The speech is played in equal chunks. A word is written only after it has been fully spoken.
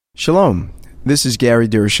Shalom. This is Gary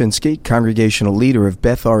Durashinsky, Congregational Leader of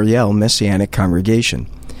Beth Ariel Messianic Congregation.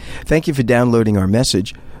 Thank you for downloading our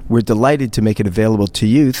message. We're delighted to make it available to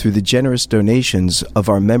you through the generous donations of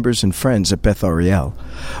our members and friends at Beth Ariel.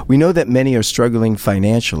 We know that many are struggling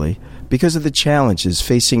financially because of the challenges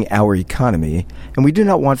facing our economy, and we do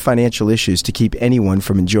not want financial issues to keep anyone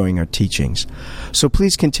from enjoying our teachings. So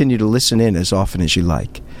please continue to listen in as often as you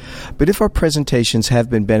like. But if our presentations have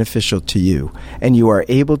been beneficial to you, and you are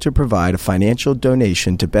able to provide a financial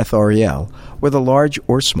donation to Beth Ariel, whether large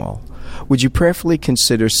or small, would you prayerfully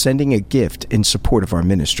consider sending a gift in support of our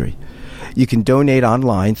ministry? You can donate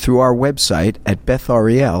online through our website at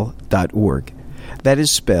bethariel.org. That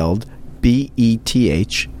is spelled BETHARIEL.org.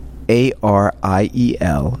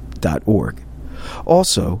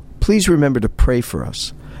 Also, please remember to pray for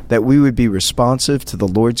us, that we would be responsive to the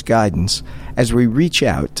Lord's guidance as we reach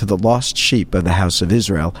out to the lost sheep of the house of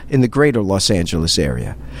Israel in the greater Los Angeles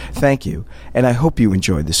area. Thank you, and I hope you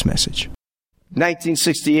enjoyed this message.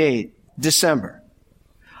 1968, December.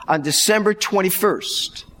 On December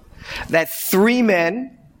 21st, that three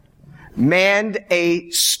men manned a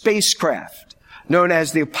spacecraft known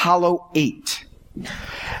as the Apollo 8,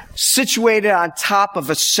 situated on top of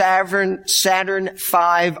a Saturn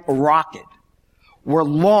V rocket, were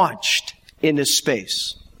launched into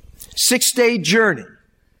space. 6-day journey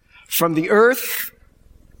from the Earth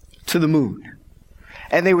to the moon.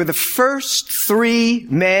 And they were the first three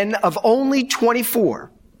men of only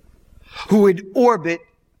 24 who would orbit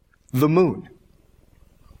the moon.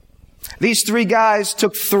 These three guys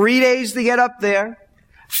took 3 days to get up there,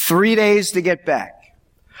 3 days to get back.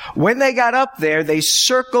 When they got up there, they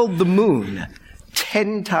circled the moon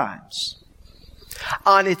 10 times.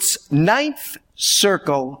 On its 9th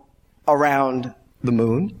circle around the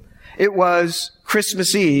moon, it was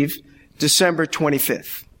Christmas Eve, December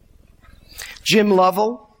 25th. Jim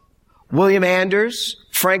Lovell, William Anders,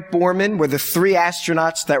 Frank Borman were the three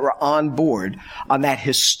astronauts that were on board on that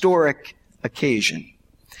historic occasion.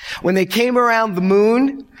 When they came around the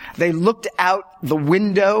moon, they looked out the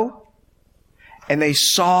window and they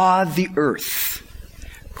saw the Earth,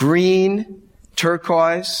 green,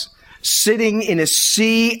 turquoise, sitting in a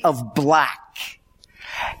sea of black.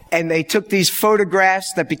 And they took these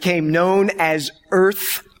photographs that became known as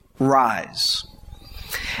Earthrise.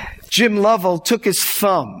 Jim Lovell took his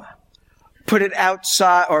thumb, put it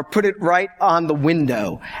outside, or put it right on the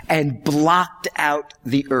window, and blocked out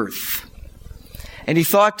the Earth. And he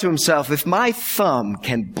thought to himself, if my thumb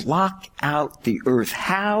can block out the Earth,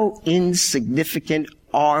 how insignificant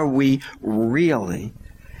are we really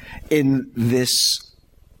in this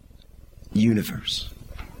universe?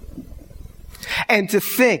 And to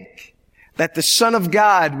think that the Son of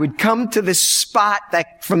God would come to this spot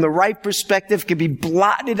that, from the right perspective, could be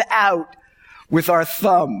blotted out with our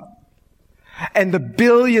thumb. And the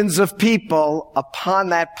billions of people upon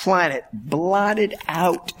that planet blotted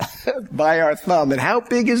out by our thumb. And how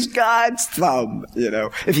big is God's thumb?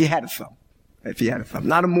 If he had a thumb. If he had a thumb.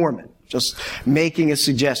 Not a Mormon. Just making a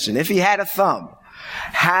suggestion. If he had a thumb,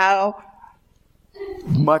 how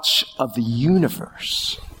much of the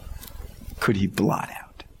universe could he blot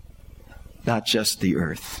out? Not just the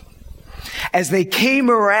Earth. As they came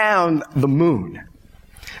around the moon,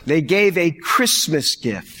 they gave a Christmas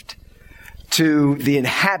gift to the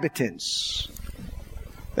inhabitants,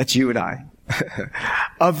 that's you and I,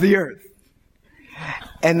 of the Earth.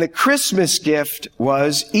 And the Christmas gift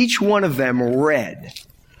was each one of them read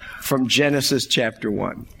from Genesis chapter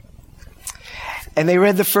 1. And they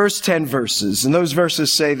read the first 10 verses, and those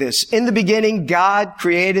verses say this: in the beginning, God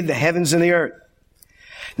created the heavens and the earth.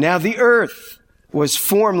 Now the earth was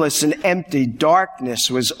formless and empty.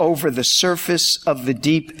 Darkness was over the surface of the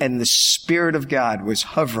deep, and the Spirit of God was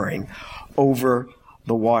hovering over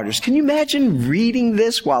the waters. Can you imagine reading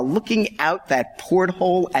this while looking out that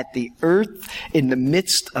porthole at the earth in the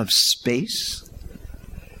midst of space?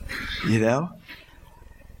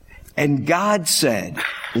 And God said,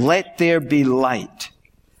 let there be light.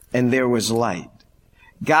 And there was light.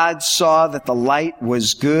 God saw that the light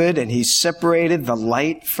was good, and he separated the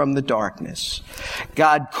light from the darkness.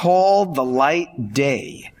 God called the light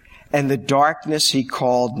day, and the darkness he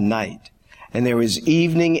called night. And there was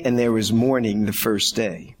evening and there was morning the first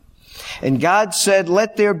day. And God said,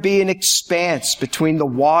 let there be an expanse between the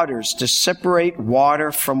waters to separate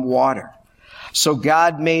water from water. So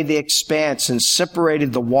God made the expanse and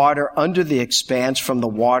separated the water under the expanse from the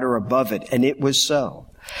water above it. And it was so.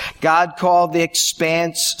 God called the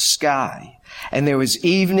expanse sky. And there was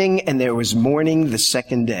evening and there was morning the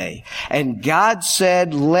second day. And God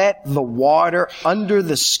said, let the water under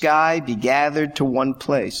the sky be gathered to one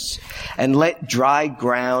place, and let dry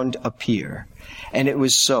ground appear. And it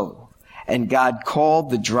was so. And God called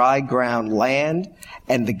the dry ground land,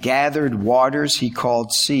 and the gathered waters he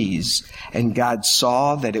called seas. And God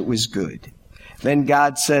saw that it was good. Then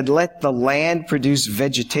God said, let the land produce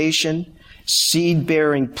vegetation,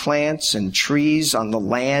 seed-bearing plants and trees on the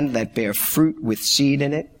land that bear fruit with seed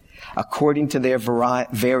in it, according to their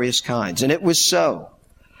various kinds. And it was so.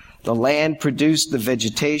 The land produced the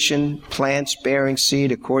vegetation, plants bearing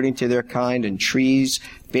seed according to their kind, and trees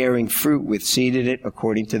bearing fruit with seed in it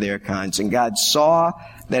according to their kinds. And God saw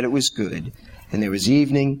that it was good. And there was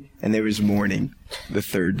evening and there was morning the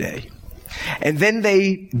third day. And then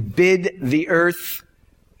they bid the earth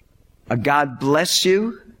a God bless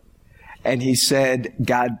you. And he said,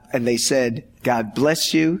 they said, God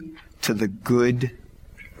bless you to the good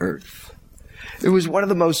earth. It was one of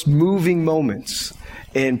the most moving moments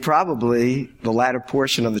in probably the latter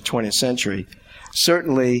portion of the 20th century.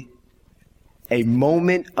 Certainly a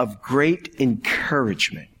moment of great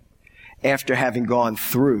encouragement after having gone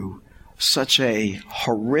through such a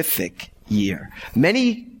horrific year.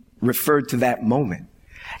 Many referred to that moment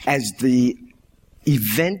as the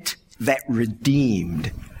event that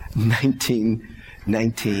redeemed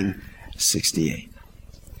 1968.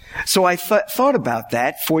 So I thought about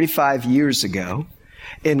that 45 years ago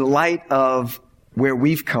in light of where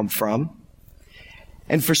we've come from.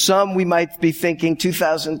 And for some, we might be thinking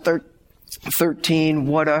 2013,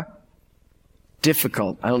 what a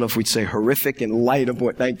difficult, I don't know if we'd say horrific in light of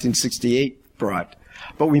what 1968 brought,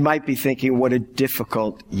 but we might be thinking what a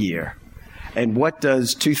difficult year. And what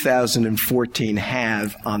does 2014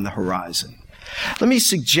 have on the horizon? Let me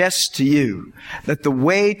suggest to you that the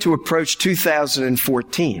way to approach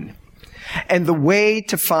 2014 and the way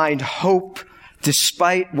to find hope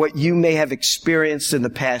despite what you may have experienced in the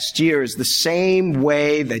past year is the same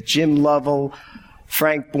way that Jim Lovell,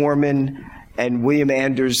 Frank Borman, and William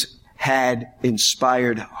Anders had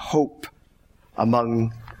inspired hope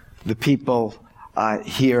among the people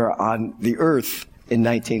here on the earth in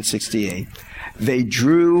 1968. They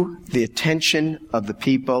drew the attention of the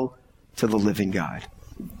people to the living God.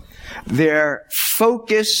 Their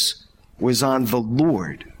focus was on the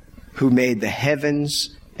Lord who made the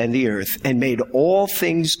heavens and the earth and made all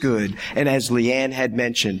things good. And as Leanne had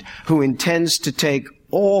mentioned, who intends to take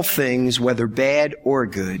all things, whether bad or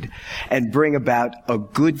good, and bring about a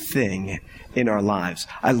good thing in our lives.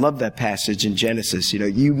 I love that passage in Genesis.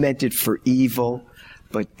 You meant it for evil,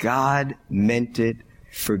 but God meant it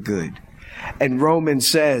for good. And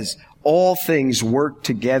Romans says, all things work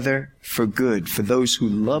together for good for those who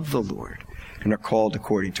love the Lord and are called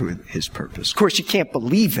according to his purpose. Of course, you can't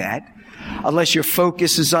believe that unless your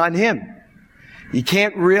focus is on him. You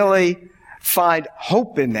can't really find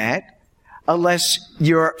hope in that unless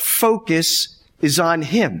your focus is on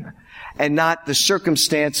him and not the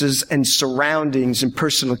circumstances and surroundings and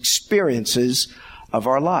personal experiences of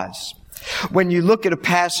our lives. When you look at a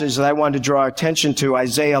passage that I wanted to draw our attention to,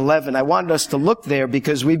 Isaiah 11, I wanted us to look there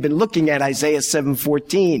because we've been looking at Isaiah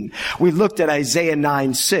 7:14. We looked at Isaiah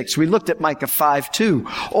 9:6. We looked at Micah 5:2.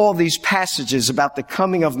 All these passages about the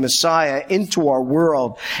coming of Messiah into our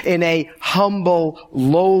world in a humble,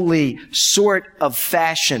 lowly sort of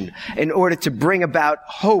fashion in order to bring about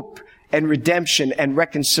hope and redemption and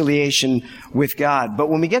reconciliation with God.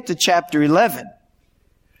 But when we get to chapter 11,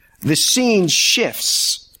 the scene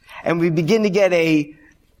shifts. And we begin to get a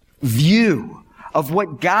view of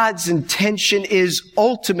what God's intention is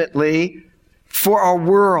ultimately for our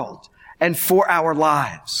world and for our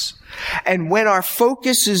lives. And when our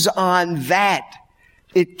focus is on that,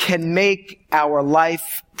 it can make our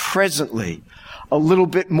life presently a little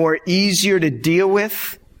bit more easier to deal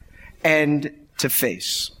with and to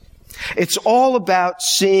face. It's all about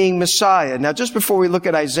seeing Messiah. Now, just before we look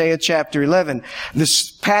at Isaiah chapter 11, this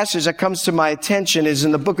passage that comes to my attention is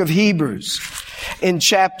in the book of Hebrews, in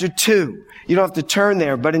chapter 2. You don't have to turn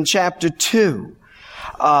there, but in chapter 2,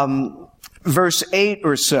 verse 8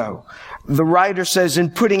 or so, the writer says, in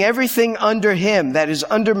putting everything under him, that is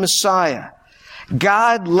under Messiah,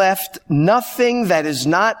 God left nothing that is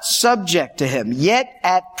not subject to him. Yet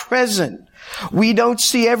at present, we don't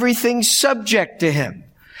see everything subject to him.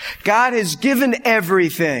 God has given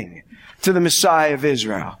everything to the Messiah of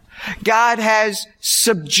Israel. God has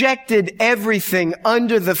subjected everything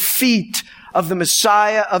under the feet of the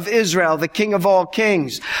Messiah of Israel, the King of all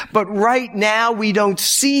kings. But right now we don't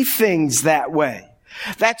see things that way.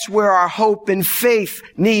 That's where our hope and faith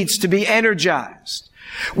needs to be energized.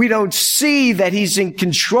 We don't see that he's in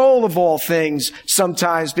control of all things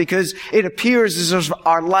sometimes because it appears as if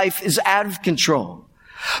our life is out of control.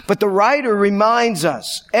 But the writer reminds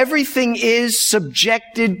us everything is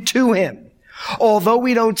subjected to him. Although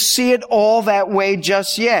we don't see it all that way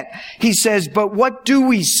just yet. He says, but what do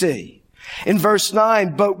we see? In verse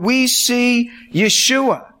 9, but we see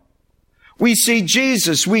Yeshua. We see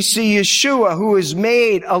Jesus. We see Yeshua, who is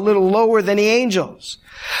made a little lower than the angels.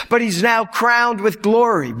 But he's now crowned with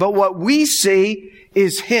glory. But what we see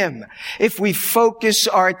is him. If we focus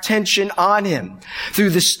our attention on him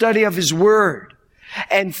through the study of his word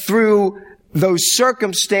and through those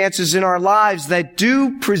circumstances in our lives that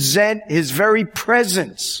do present his very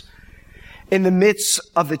presence in the midst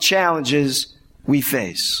of the challenges we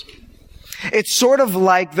face. It's sort of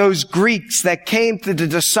like those Greeks that came to the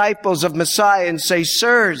disciples of Messiah and say,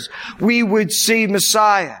 sirs, we would see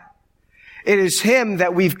Messiah. It is him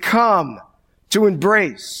that we've come to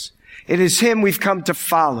embrace. It is him we've come to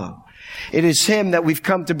follow. It is him that we've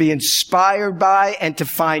come to be inspired by and to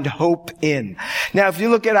find hope in. Now, if you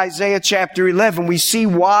look at Isaiah chapter 11, we see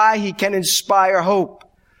why he can inspire hope.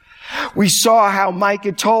 We saw how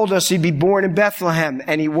Micah told us he'd be born in Bethlehem,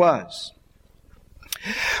 and he was.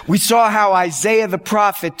 We saw how Isaiah the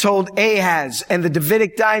prophet told Ahaz and the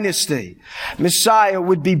Davidic dynasty Messiah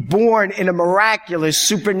would be born in a miraculous,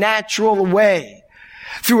 supernatural way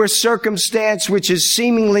through a circumstance which is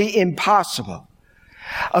seemingly impossible.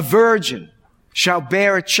 A virgin shall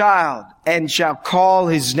bear a child and shall call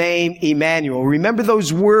his name Emmanuel. Remember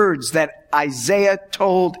those words that Isaiah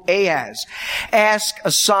told Ahaz. Ask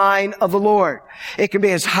a sign of the Lord. It can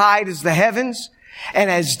be as high as the heavens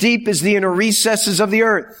and as deep as the inner recesses of the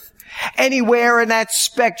earth. Anywhere in that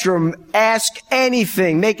spectrum, ask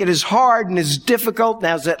anything. Make it as hard and as difficult and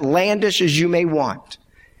as outlandish as you may want.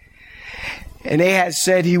 And Ahaz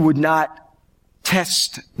said he would not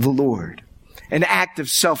test the Lord. An act of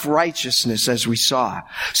self-righteousness, as we saw.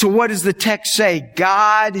 So what does the text say?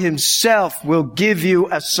 God himself will give you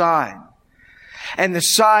a sign. And the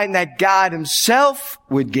sign that God himself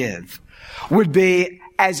would give would be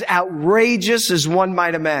as outrageous as one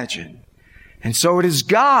might imagine. And so it is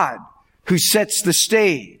God who sets the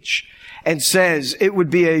stage and says it would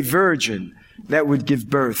be a virgin that would give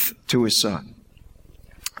birth to a son,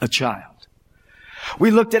 a child.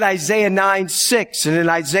 We looked at Isaiah 9:6, and in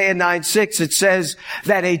Isaiah 9:6 it says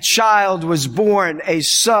that a child was born, a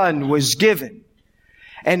son was given,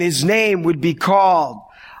 and his name would be called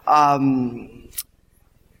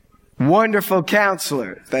Wonderful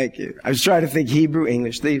Counselor. Thank you. I was trying to think Hebrew,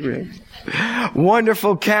 English, the Hebrew.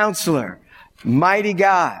 Wonderful Counselor, Mighty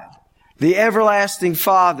God, the Everlasting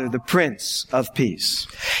Father, the Prince of Peace.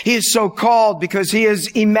 He is so called because he is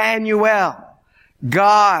Emmanuel,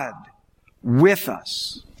 God with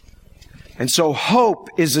us. And so hope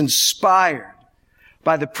is inspired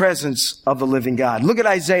by the presence of the living God. Look at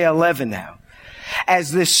Isaiah 11 now.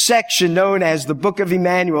 As this section known as the Book of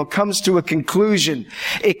Emmanuel comes to a conclusion,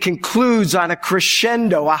 it concludes on a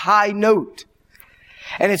crescendo, a high note.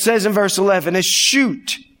 And it says in verse 11, a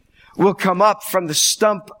shoot will come up from the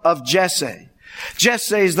stump of Jesse.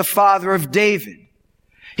 Jesse is the father of David.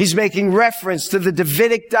 He's making reference to the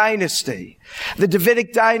Davidic dynasty. The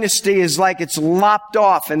Davidic dynasty is like it's lopped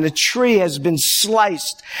off and the tree has been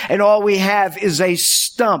sliced and all we have is a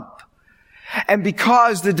stump. And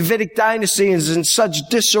because the Davidic dynasty is in such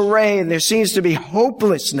disarray and there seems to be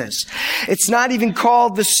hopelessness, it's not even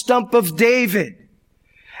called the stump of David.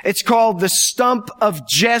 It's called the stump of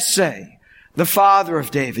Jesse, the father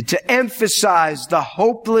of David, to emphasize the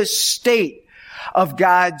hopeless state of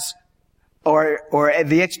God's or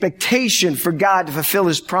the expectation for God to fulfill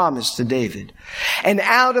his promise to David. And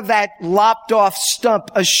out of that lopped off stump,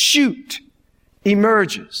 a shoot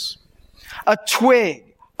emerges. A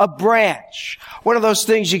twig, a branch. One of those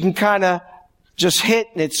things you can kind of just hit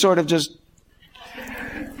and it sort of just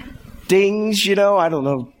dings, I don't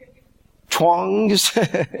know, twangs.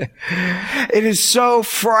 It is so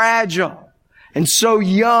fragile and so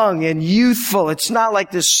young and youthful. It's not like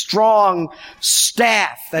this strong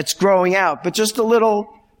staff that's growing out, but just a little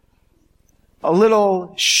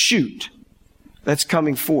shoot that's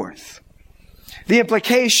coming forth. The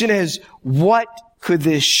implication is, what could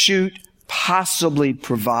this shoot possibly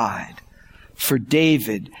provide for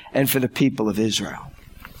David and for the people of Israel?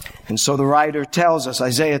 And so the writer tells us,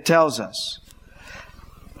 Isaiah tells us,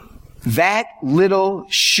 that little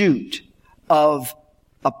shoot of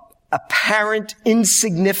apparent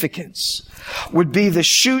insignificance would be the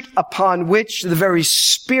shoot upon which the very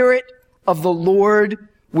Spirit of the Lord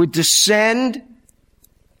would descend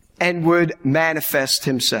and would manifest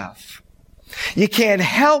himself. You can't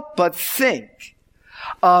help but think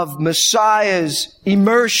of Messiah's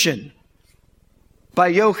immersion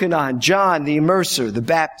by Yochanan, John, the immerser, the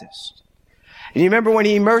Baptist. And you remember when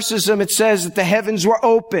he immerses them, it says that the heavens were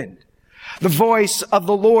opened. The voice of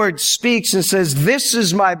the Lord speaks and says, "This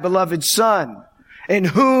is my beloved Son, in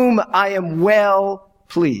whom I am well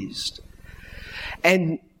pleased."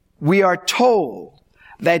 And we are told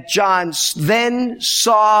that John then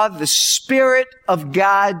saw the Spirit of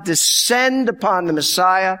God descend upon the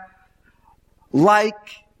Messiah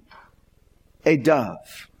like a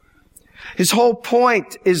dove. His whole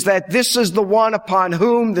point is that this is the one upon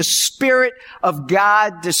whom the Spirit of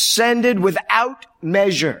God descended without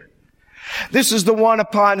measure. This is the one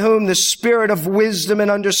upon whom the Spirit of wisdom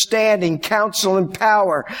and understanding, counsel and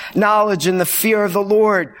power, knowledge and the fear of the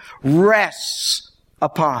Lord rests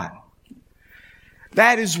upon.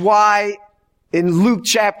 That is why in Luke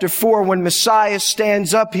chapter 4, when Messiah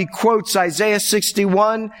stands up, he quotes Isaiah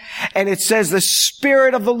 61, and it says, "The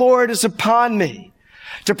Spirit of the Lord is upon me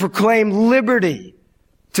to proclaim liberty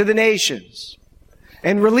to the nations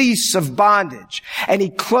and release of bondage." And he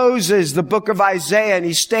closes the book of Isaiah and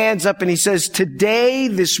he stands up and he says, "Today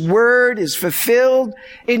this word is fulfilled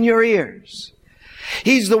in your ears."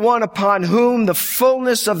 He's the one upon whom the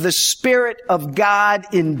fullness of the Spirit of God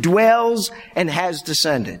indwells and has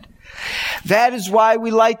descended. That is why we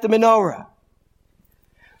light the menorah.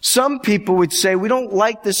 Some people would say we don't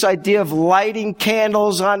like this idea of lighting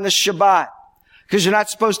candles on the Shabbat because you're not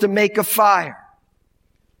supposed to make a fire.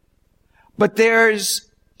 But there's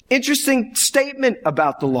interesting statement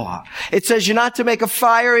about the law. It says you're not to make a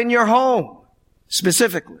fire in your home,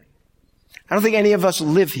 specifically. I don't think any of us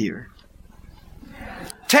live here.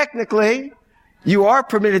 Technically, you are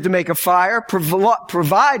permitted to make a fire,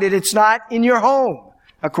 provided it's not in your home,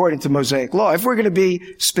 according to Mosaic law, if we're going to be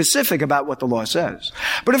specific about what the law says.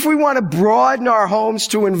 But if we want to broaden our homes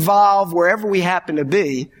to involve wherever we happen to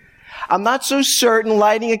be, I'm not so certain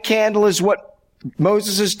lighting a candle is what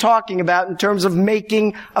Moses is talking about in terms of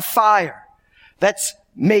making a fire. That's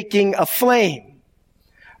making a flame.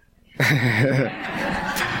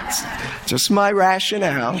 Just my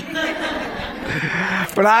rationale.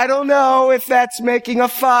 But I don't know if that's making a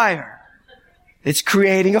fire. It's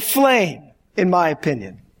creating a flame, in my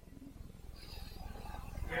opinion.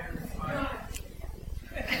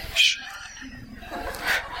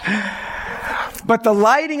 But the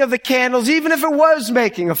lighting of the candles, even if it was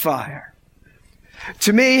making a fire,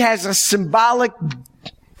 to me has a symbolic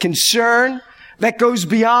concern that goes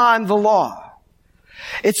beyond the law.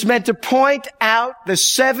 It's meant to point out the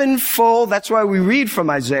sevenfold, that's why we read from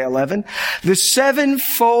Isaiah 11, the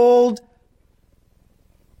sevenfold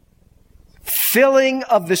filling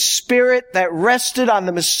of the Spirit that rested on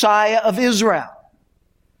the Messiah of Israel.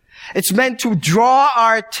 It's meant to draw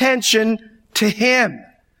our attention to Him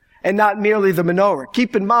and not merely the menorah.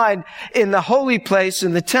 Keep in mind, in the holy place,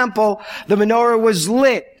 in the temple, the menorah was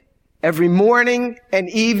lit every morning and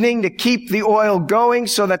evening to keep the oil going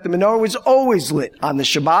so that the menorah was always lit. On the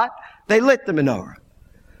Shabbat, they lit the menorah.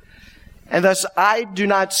 And thus, I do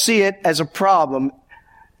not see it as a problem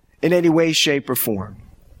in any way, shape, or form.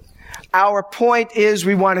 Our point is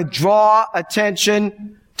we want to draw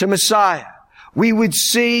attention to Messiah. We would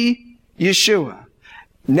see Yeshua.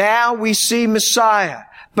 Now we see Messiah,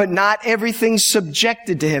 but not everything's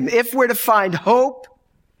subjected to Him. If we're to find hope,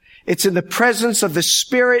 it's in the presence of the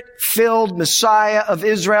Spirit-filled Messiah of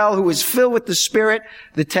Israel who is filled with the Spirit,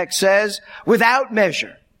 the text says, without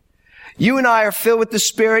measure. You and I are filled with the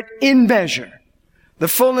Spirit in measure. The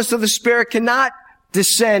fullness of the Spirit cannot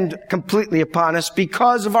descend completely upon us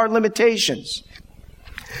because of our limitations.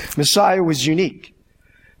 Messiah was unique.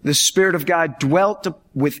 The Spirit of God dwelt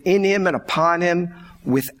within Him and upon Him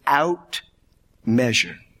without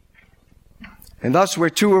measure. And thus, where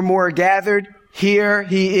two or more are gathered, here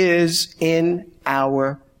He is in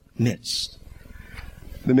our midst.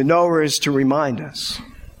 The menorah is to remind us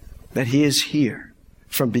that He is here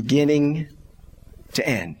from beginning to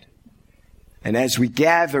end. And as we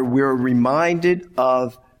gather, we're reminded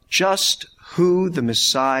of just who the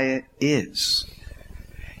Messiah is.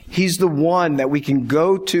 He's the one that we can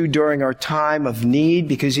go to during our time of need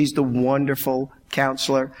because He's the wonderful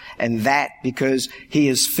Counselor, and that because He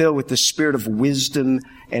is filled with the Spirit of wisdom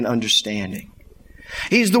and understanding.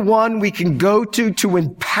 He's the one we can go to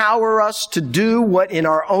empower us to do what in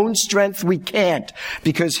our own strength we can't,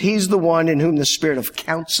 because He's the one in whom the Spirit of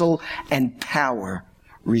counsel and power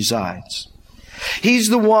resides. He's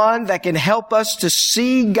the one that can help us to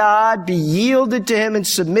see God, be yielded to Him and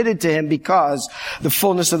submitted to Him, because the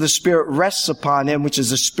fullness of the Spirit rests upon Him, which is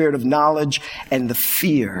the Spirit of knowledge and the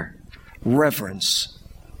fear, reverence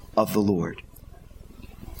of the Lord.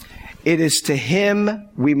 It is to him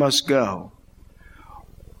we must go,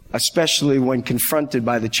 especially when confronted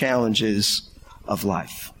by the challenges of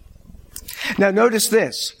life. Now notice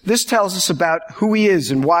this. This tells us about who he is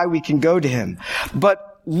and why we can go to him.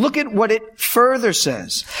 But look at what it further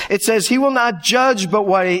says. It says he will not judge but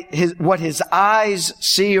what his eyes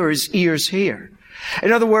see or his ears hear.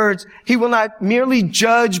 In other words, he will not merely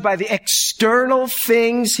judge by the external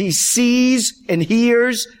things he sees and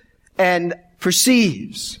hears and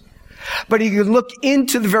perceives, but he can look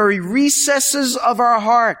into the very recesses of our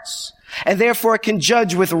hearts and therefore can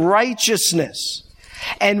judge with righteousness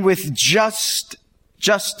and with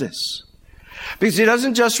justice. Because he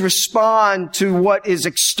doesn't just respond to what is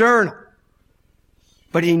external,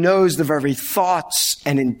 but he knows the very thoughts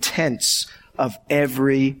and intents of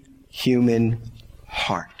every human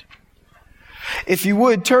heart. If you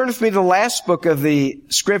would, turn with me to the last book of the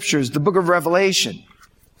Scriptures, the book of Revelation.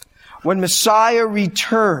 When Messiah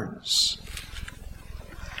returns,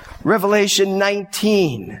 Revelation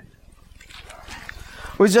 19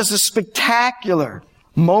 was just a spectacular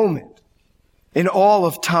moment in all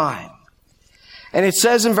of time. And it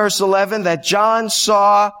says in verse 11 that John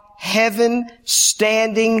saw heaven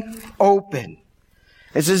standing open.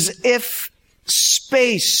 It's as if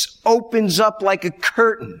space opens up like a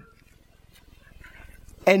curtain.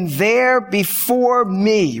 And there before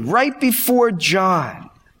me, right before John,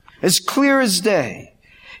 as clear as day,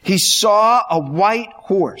 he saw a white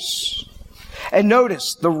horse. And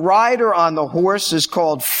notice, the rider on the horse is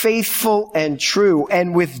called Faithful and True,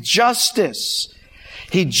 and with justice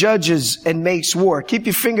he judges and makes war. Keep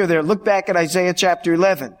your finger there. Look back at Isaiah chapter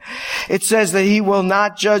 11. It says that he will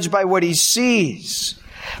not judge by what he sees,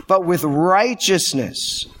 but with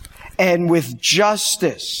righteousness and with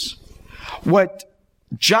justice. What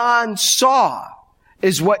John saw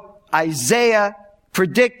is what Isaiah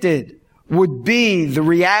predicted would be the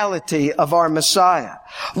reality of our Messiah.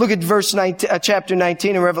 Look at chapter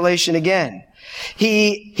 19 in Revelation again.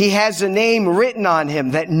 He has a name written on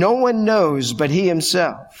him that no one knows but he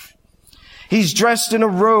himself. He's dressed in a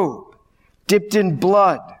robe dipped in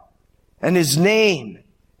blood, and his name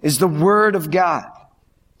is the Word of God.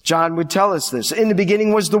 John would tell us this. In the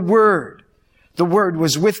beginning was the Word. The Word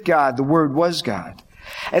was with God. The Word was God.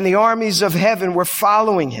 And the armies of heaven were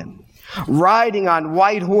following him, riding on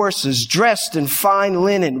white horses, dressed in fine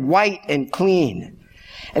linen, white and clean.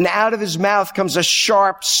 And out of his mouth comes a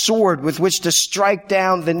sharp sword with which to strike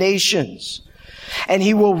down the nations. And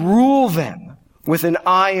he will rule them with an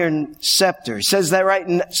iron scepter. It says that right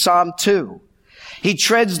in Psalm 2. He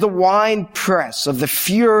treads the winepress of the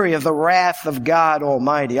fury of the wrath of God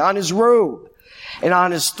Almighty. On his robe and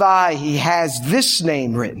on his thigh he has this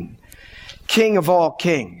name written: King of all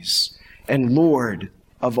kings and Lord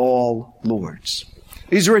of all lords.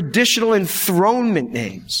 These are additional enthronement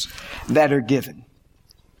names that are given.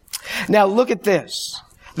 Now look at this.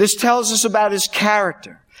 This tells us about his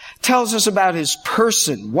character, tells us about his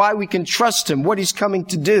person, why we can trust him, what he's coming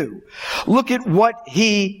to do. Look at what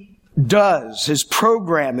he does, his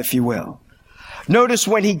program, if you will. Notice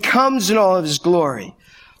when he comes in all of his glory,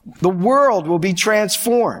 the world will be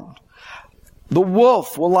transformed. The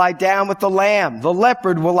wolf will lie down with the lamb. The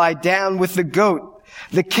leopard will lie down with the goat.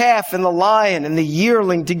 The calf and the lion and the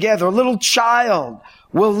yearling together. A little child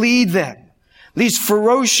will lead them. These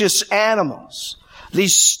ferocious animals,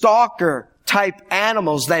 these stalker type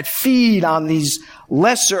animals that feed on these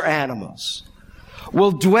lesser animals,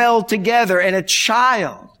 will dwell together, and a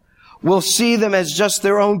child will see them as just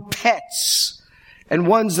their own pets and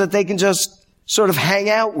ones that they can just sort of hang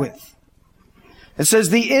out with. It says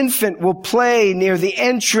the infant will play near the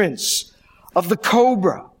entrance of the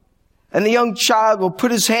cobra, and the young child will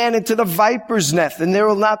put his hand into the viper's nest, and there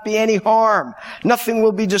will not be any harm. Nothing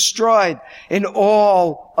will be destroyed in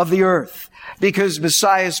all of the earth, because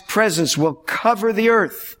Messiah's presence will cover the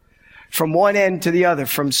earth from one end to the other,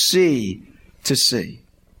 from sea to sea.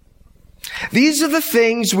 These are the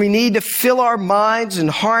things we need to fill our minds and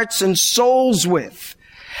hearts and souls with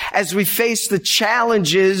as we face the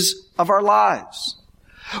challenges of our lives.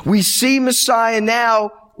 We see Messiah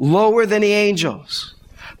now lower than the angels,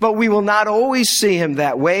 but we will not always see him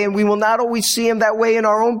that way, and we will not always see him that way in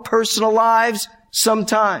our own personal lives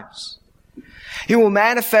sometimes. He will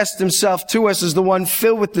manifest himself to us as the one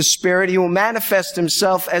filled with the Spirit. He will manifest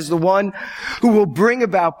himself as the one who will bring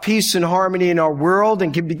about peace and harmony in our world,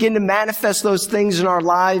 and can begin to manifest those things in our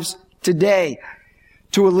lives today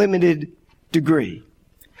to a limited degree.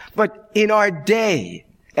 But in our day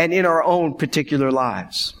and in our own particular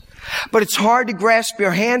lives. But it's hard to grasp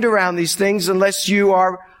your hand around these things unless you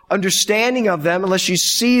are understanding of them, unless you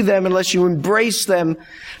see them, unless you embrace them,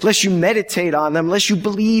 unless you meditate on them, unless you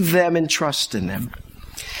believe them and trust in them.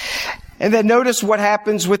 And then notice what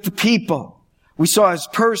happens with the people. We saw his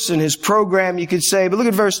person, his program, you could say, but look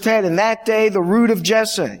at verse 10. In that day, the root of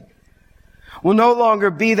Jesse will no longer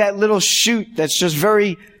be that little shoot that's just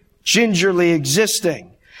very gingerly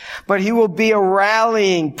existing, but he will be a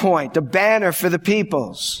rallying point, a banner for the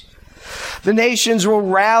peoples. The nations will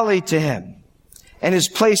rally to him, and his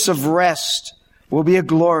place of rest will be a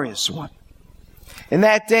glorious one. In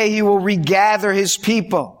that day, he will regather his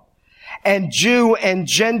people, and Jew and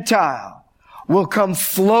Gentile will come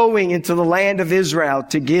flowing into the land of Israel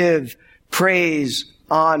to give praise,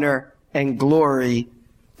 honor, and glory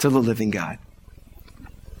to the living God.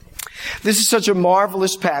 This is such a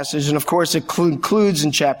marvelous passage, and of course it concludes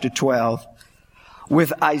in chapter 12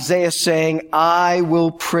 with Isaiah saying, I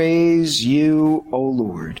will praise you, O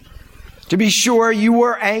Lord. To be sure, you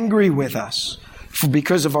were angry with us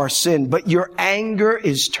because of our sin, but your anger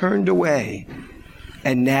is turned away,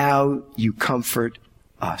 and now you comfort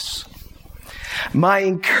us. My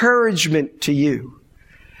encouragement to you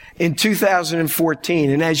in 2014,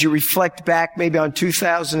 and as you reflect back maybe on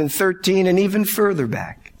 2013 and even further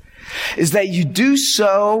back, is that you do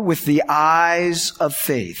so with the eyes of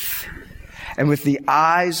faith and with the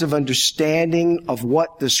eyes of understanding of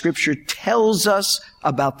what the Scripture tells us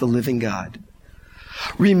about the living God.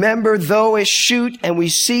 Remember, though a shoot and we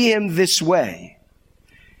see him this way,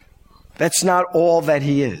 that's not all that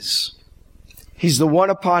he is. He's the one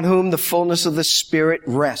upon whom the fullness of the Spirit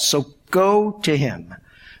rests. So go to him,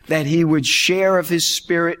 that he would share of his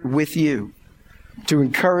Spirit with you, to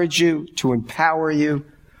encourage you, to empower you,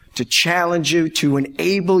 to challenge you, to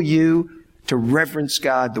enable you to reverence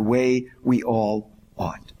God the way we all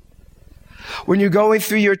ought. When you're going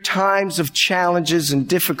through your times of challenges and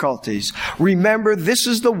difficulties, remember this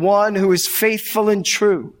is the one who is faithful and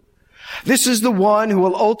true. This is the one who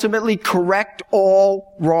will ultimately correct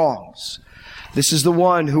all wrongs. This is the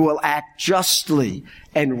one who will act justly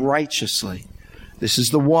and righteously. This is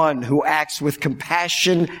the one who acts with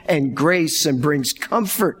compassion and grace and brings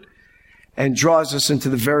comfort and draws us into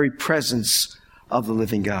the very presence of the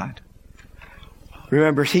living God.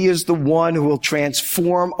 Remember, he is the one who will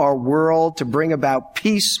transform our world to bring about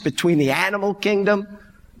peace between the animal kingdom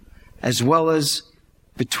as well as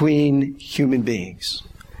between human beings.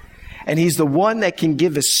 And he's the one that can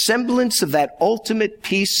give a semblance of that ultimate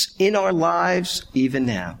peace in our lives even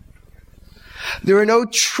now. There are no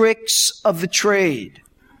tricks of the trade.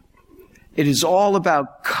 It is all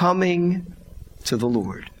about coming to the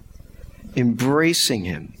Lord, embracing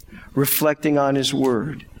him, reflecting on his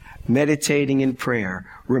word, meditating in prayer,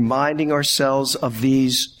 reminding ourselves of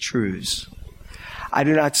these truths. I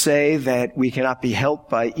do not say that we cannot be helped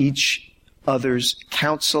by each other's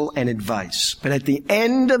counsel and advice, but at the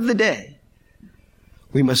end of the day,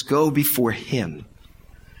 we must go before him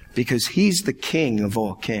because he's the King of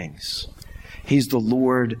all kings. He's the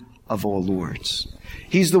Lord of all lords.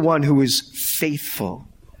 He's the one who is faithful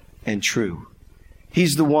and true.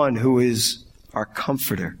 He's the one who is our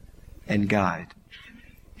comforter and guide.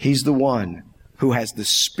 He's the one who has the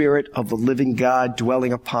Spirit of the living God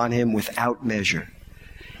dwelling upon him without measure.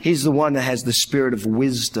 He's the one that has the spirit of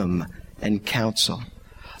wisdom and counsel,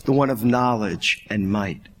 the one of knowledge and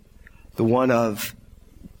might, the one of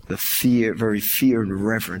the very fear and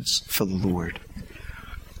reverence for the Lord.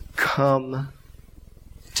 Come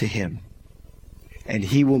to him, and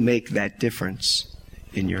he will make that difference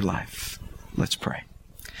in your life. Let's pray.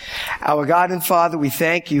 Our God and Father, we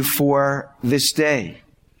thank you for this day.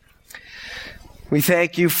 We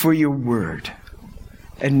thank you for your word.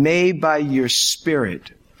 And may by your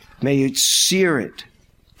Spirit, may it sear it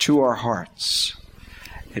to our hearts.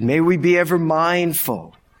 And may we be ever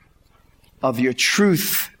mindful of your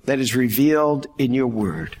truth that is revealed in your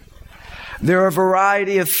word. There are a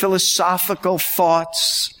variety of philosophical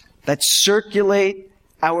thoughts that circulate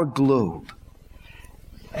our globe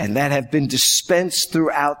and that have been dispensed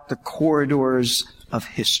throughout the corridors of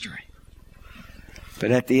history. But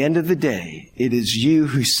at the end of the day, it is you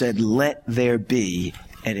who said, "Let there be,"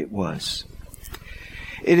 and it was.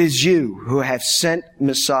 It is you who have sent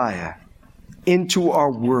Messiah into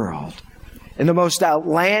our world in the most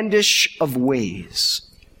outlandish of ways,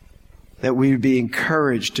 that we would be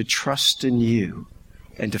encouraged to trust in you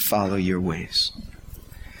and to follow your ways.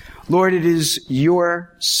 Lord, it is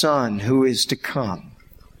your Son who is to come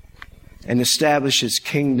and establish his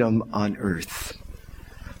kingdom on earth.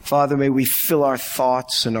 Father, may we fill our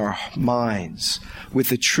thoughts and our minds with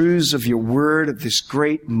the truths of your word, of this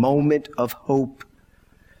great moment of hope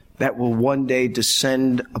that will one day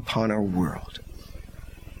descend upon our world.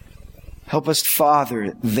 Help us,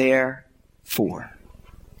 Father, therefore,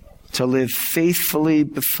 to live faithfully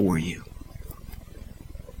before you.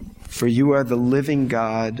 For you are the living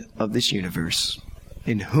God of this universe,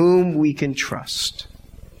 in whom we can trust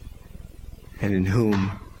and in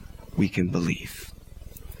whom we can believe.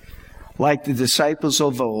 Like the disciples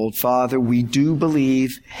of old, Father, we do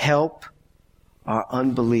believe. Help our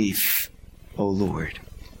unbelief, O Lord,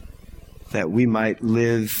 that we might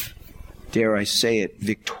live, dare I say it,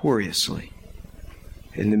 victoriously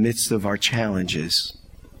in the midst of our challenges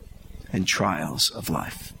and trials of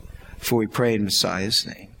life. For we pray in Messiah's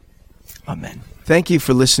name. Amen. Thank you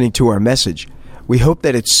for listening to our message. We hope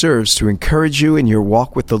that it serves to encourage you in your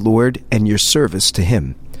walk with the Lord and your service to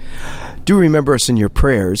Him. Do remember us in your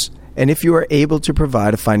prayers, and if you are able to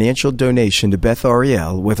provide a financial donation to Beth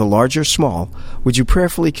Ariel, whether large or small, would you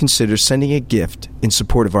prayerfully consider sending a gift in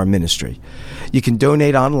support of our ministry? You can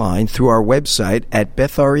donate online through our website at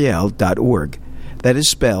bethariel.org. That is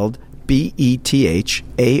spelled BETHARIEL.org.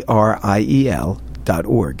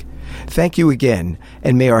 Thank you again,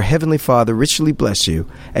 and may our Heavenly Father richly bless you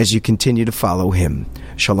as you continue to follow Him.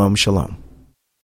 Shalom, shalom.